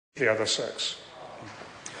the other six.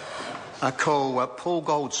 I call Paul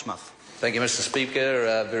Goldsmith. Thank you, Mr.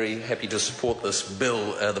 Speaker. Very happy to support this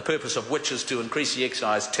bill, the purpose of which is to increase the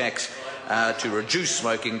excise tax to reduce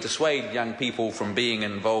smoking, dissuade young people from being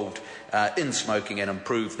involved in smoking and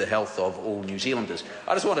improve the health of all New Zealanders.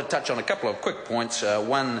 I just want to touch on a couple of quick points.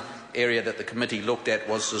 One area that the committee looked at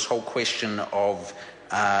was this whole question of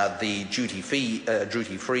the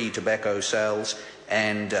duty-free tobacco sales,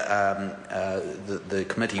 and the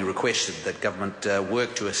committee requested that government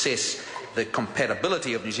work to assess the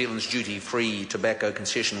compatibility of New Zealand's duty-free tobacco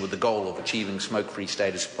concession with the goal of achieving smoke-free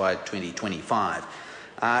status by 2025.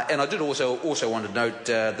 And I did also want to note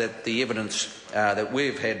that the evidence that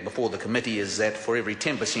we've had before the committee is that for every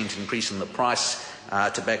 10% increase in the price,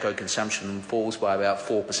 tobacco consumption falls by about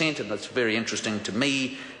 4%, and it's very interesting to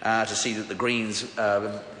me to see that the Greens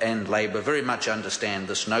and Labour very much understand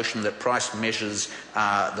this notion that price measures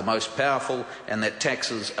are the most powerful and that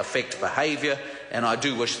taxes affect behaviour, and I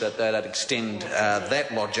do wish that they'd extend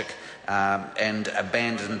that logic and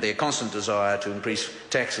abandon their constant desire to increase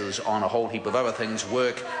taxes on a whole heap of other things,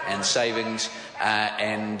 work and savings,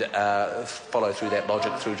 and follow through that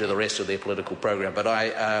logic through to the rest of their political program. But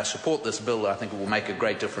I support this bill. I think it will make a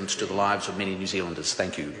great difference to the lives of many New Zealanders.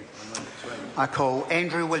 Thank you. I call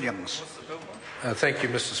Andrew Williams. Thank you,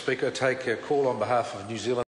 Mr. Speaker. I take a call on behalf of New Zealand.